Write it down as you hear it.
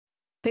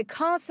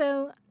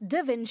Picasso,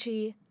 Da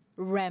Vinci,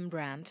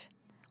 Rembrandt.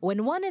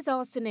 When one is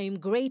asked to name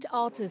great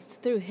artists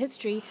through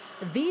history,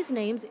 these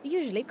names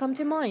usually come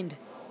to mind.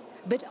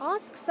 But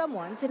ask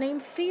someone to name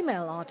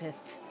female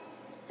artists,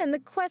 and the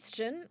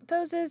question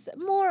poses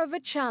more of a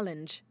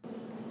challenge.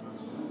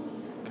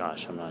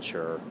 Gosh, I'm not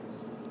sure.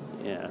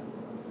 Yeah,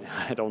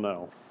 I don't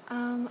know.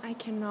 I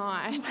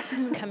cannot.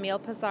 Camille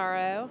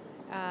Pissarro.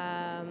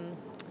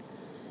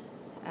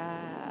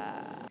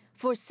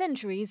 For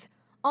centuries,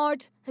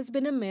 art has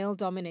been a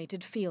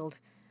male-dominated field.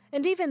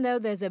 And even though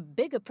there's a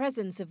bigger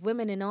presence of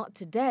women in art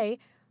today,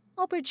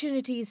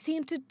 opportunities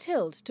seem to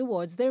tilt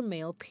towards their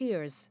male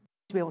peers.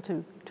 To be able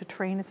to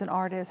train as an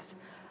artist,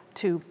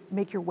 to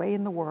make your way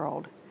in the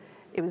world,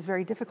 it was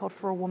very difficult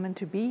for a woman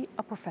to be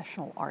a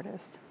professional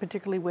artist,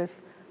 particularly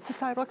with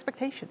societal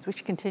expectations,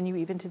 which continue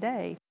even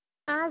today.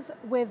 As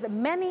with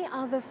many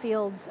other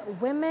fields,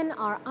 women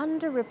are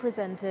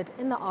underrepresented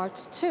in the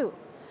arts too.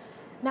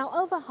 Now,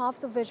 over half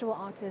the visual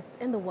artists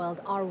in the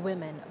world are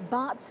women,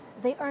 but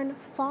they earn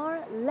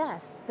far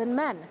less than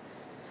men.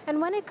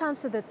 And when it comes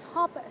to the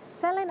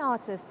top-selling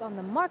artists on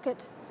the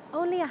market,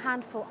 only a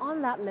handful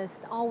on that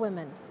list are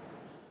women.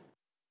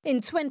 In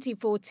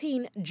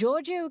 2014,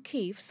 Georgia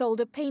O'Keeffe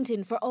sold a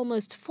painting for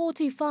almost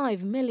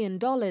 $45 million,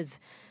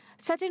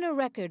 setting a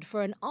record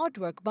for an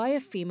artwork by a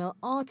female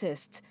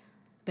artist.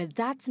 But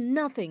that's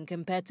nothing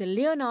compared to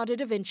Leonardo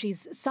da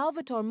Vinci's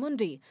Salvator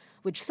Mundi,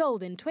 which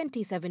sold in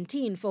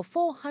 2017 for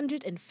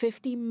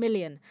 $450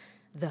 million,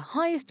 the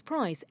highest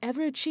price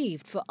ever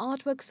achieved for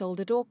artwork sold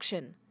at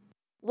auction.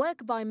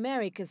 Work by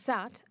Mary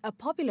Cassatt, a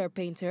popular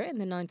painter in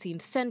the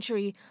 19th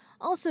century,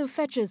 also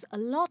fetches a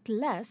lot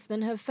less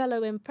than her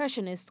fellow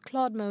impressionist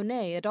Claude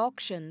Monet at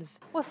auctions.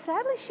 Well,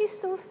 sadly, she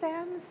still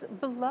stands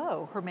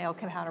below her male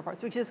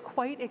counterparts, which is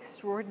quite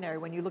extraordinary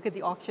when you look at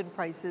the auction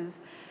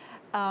prices.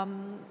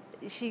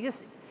 She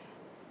just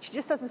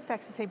doesn't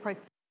fetch the same price.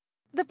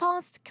 The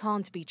past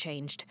can't be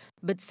changed,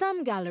 but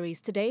some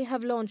galleries today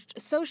have launched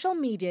social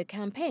media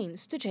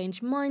campaigns to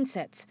change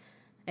mindsets.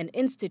 And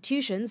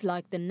institutions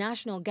like the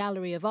National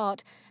Gallery of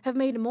Art have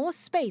made more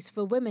space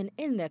for women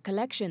in their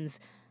collections,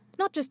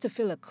 not just to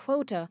fill a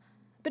quota,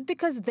 but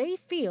because they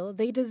feel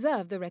they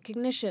deserve the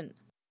recognition.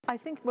 I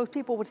think most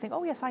people would think,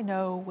 oh yes, I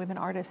know women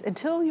artists,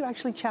 until you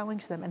actually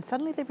challenge them, and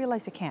suddenly they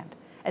realize they can't.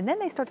 And then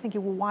they start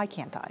thinking, well, why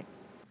can't I?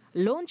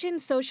 Launching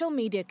social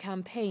media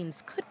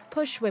campaigns could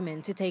push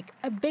women to take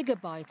a bigger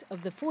bite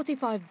of the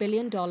 $45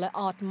 billion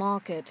art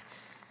market.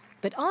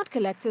 But art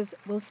collectors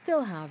will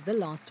still have the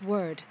last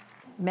word.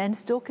 Men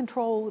still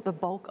control the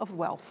bulk of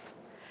wealth,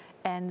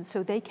 and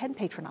so they can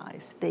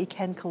patronize, they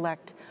can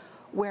collect,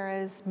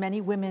 whereas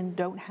many women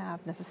don't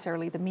have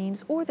necessarily the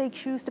means, or they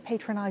choose to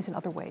patronize in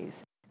other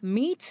ways.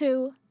 Me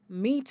too,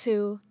 me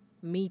too,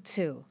 me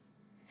too.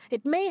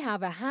 It may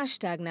have a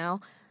hashtag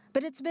now,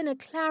 but it's been a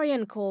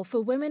clarion call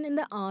for women in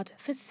the art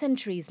for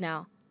centuries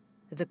now.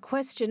 The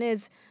question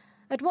is,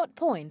 at what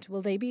point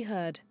will they be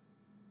heard?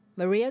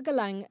 Maria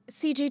Galang,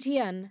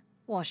 CGTN,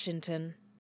 Washington.